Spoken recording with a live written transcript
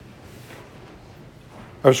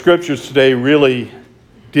Our scriptures today really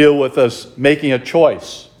deal with us making a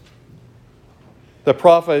choice. The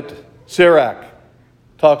prophet Sirach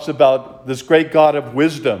talks about this great God of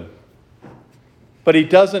wisdom, but he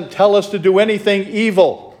doesn't tell us to do anything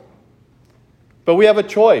evil. But we have a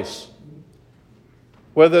choice.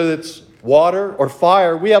 Whether it's water or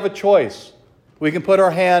fire, we have a choice. We can put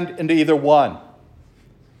our hand into either one,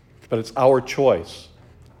 but it's our choice.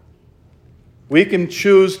 We can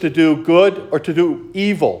choose to do good or to do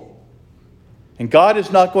evil. And God is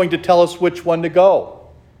not going to tell us which one to go.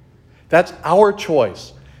 That's our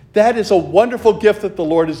choice. That is a wonderful gift that the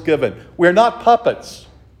Lord has given. We're not puppets.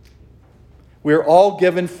 We're all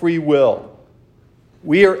given free will.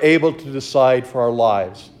 We are able to decide for our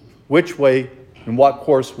lives which way and what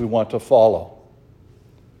course we want to follow.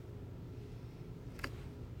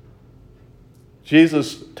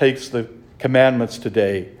 Jesus takes the commandments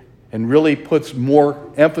today and really puts more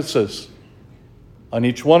emphasis on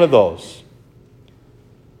each one of those.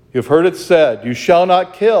 You've heard it said, "You shall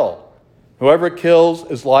not kill. Whoever kills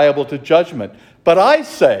is liable to judgment." But I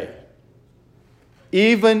say,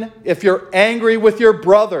 even if you're angry with your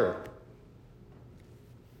brother,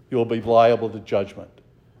 you will be liable to judgment.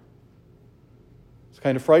 It's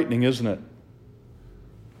kind of frightening, isn't it?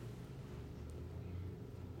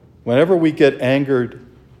 Whenever we get angered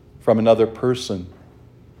from another person,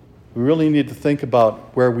 we really need to think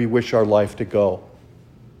about where we wish our life to go.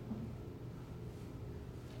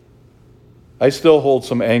 I still hold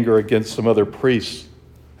some anger against some other priests.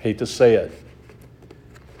 I hate to say it.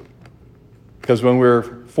 Because when we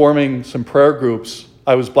were forming some prayer groups,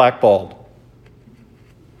 I was blackballed.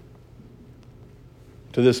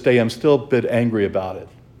 To this day, I'm still a bit angry about it.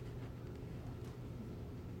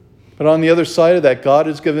 But on the other side of that, God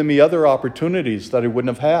has given me other opportunities that I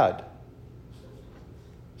wouldn't have had.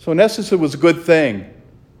 So in essence, it was a good thing,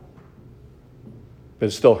 but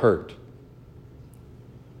it still hurt.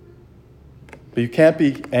 But you can't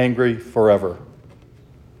be angry forever.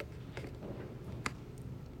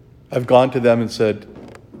 I've gone to them and said,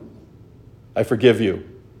 "I forgive you."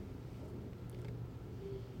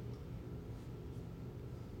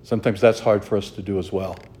 Sometimes that's hard for us to do as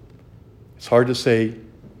well. It's hard to say,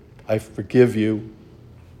 "I forgive you,"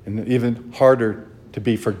 and even harder to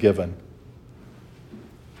be forgiven.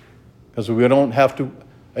 Because we don't have to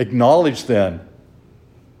acknowledge then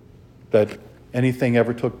that anything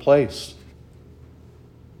ever took place.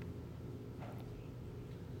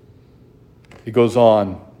 He goes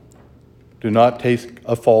on, "Do not take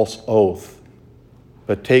a false oath,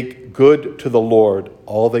 but take good to the Lord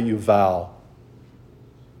all that you vow."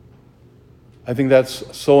 I think that's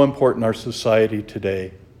so important in our society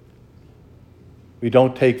today. We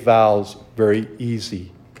don't take vows very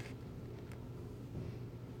easy.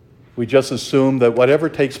 We just assume that whatever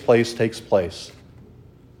takes place, takes place.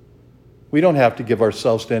 We don't have to give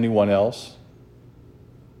ourselves to anyone else,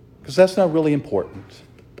 because that's not really important,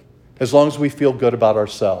 as long as we feel good about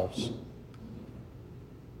ourselves.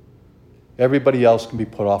 Everybody else can be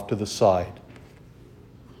put off to the side.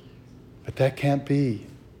 But that can't be.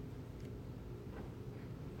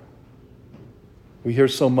 We hear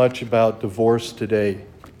so much about divorce today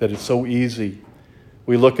that it's so easy.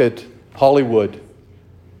 We look at Hollywood.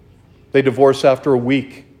 They divorce after a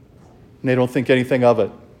week, and they don't think anything of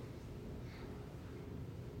it.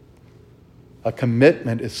 A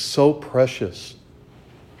commitment is so precious.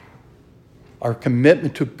 Our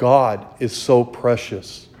commitment to God is so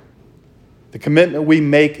precious. The commitment we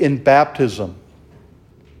make in baptism,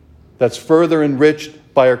 that's further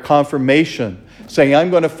enriched by our confirmation, saying, "I'm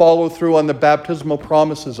going to follow through on the baptismal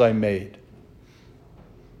promises I made."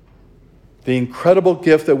 The incredible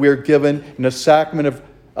gift that we are given in the sacrament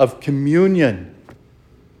of communion.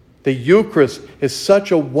 The Eucharist is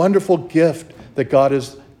such a wonderful gift that God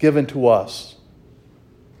has given to us.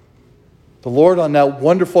 The Lord on that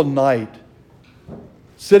wonderful night,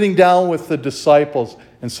 sitting down with the disciples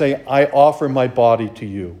and saying, "I offer my body to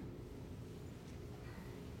you.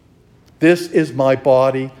 This is my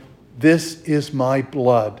body. This is my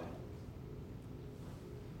blood."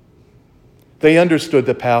 They understood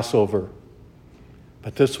the Passover,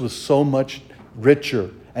 but this was so much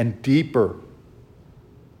richer and deeper.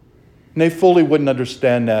 And they fully wouldn't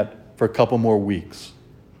understand that for a couple more weeks.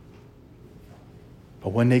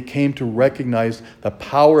 But when they came to recognize the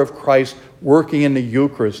power of Christ working in the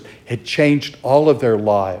Eucharist, it changed all of their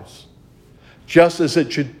lives, just as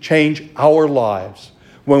it should change our lives.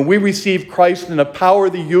 When we receive Christ in the power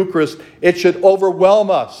of the Eucharist, it should overwhelm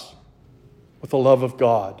us with the love of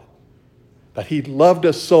God. That He loved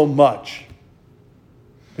us so much,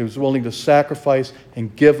 He was willing to sacrifice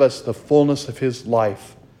and give us the fullness of His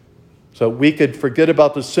life so we could forget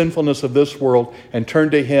about the sinfulness of this world and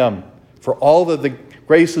turn to Him for all of the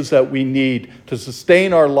graces that we need to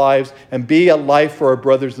sustain our lives and be a life for our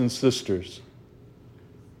brothers and sisters.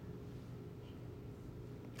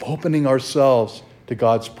 Opening ourselves to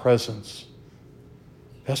God's presence.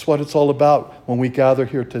 That's what it's all about when we gather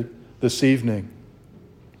here this evening.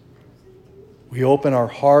 We open our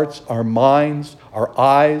hearts, our minds, our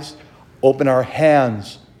eyes, open our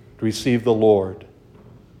hands to receive the Lord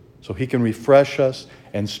so He can refresh us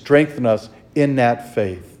and strengthen us in that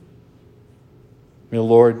faith. May the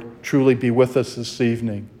Lord truly be with us this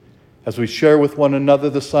evening as we share with one another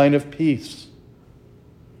the sign of peace,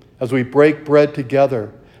 as we break bread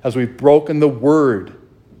together, as we've broken the word,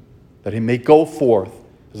 that He may go forth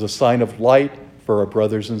as a sign of light for our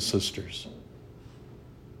brothers and sisters.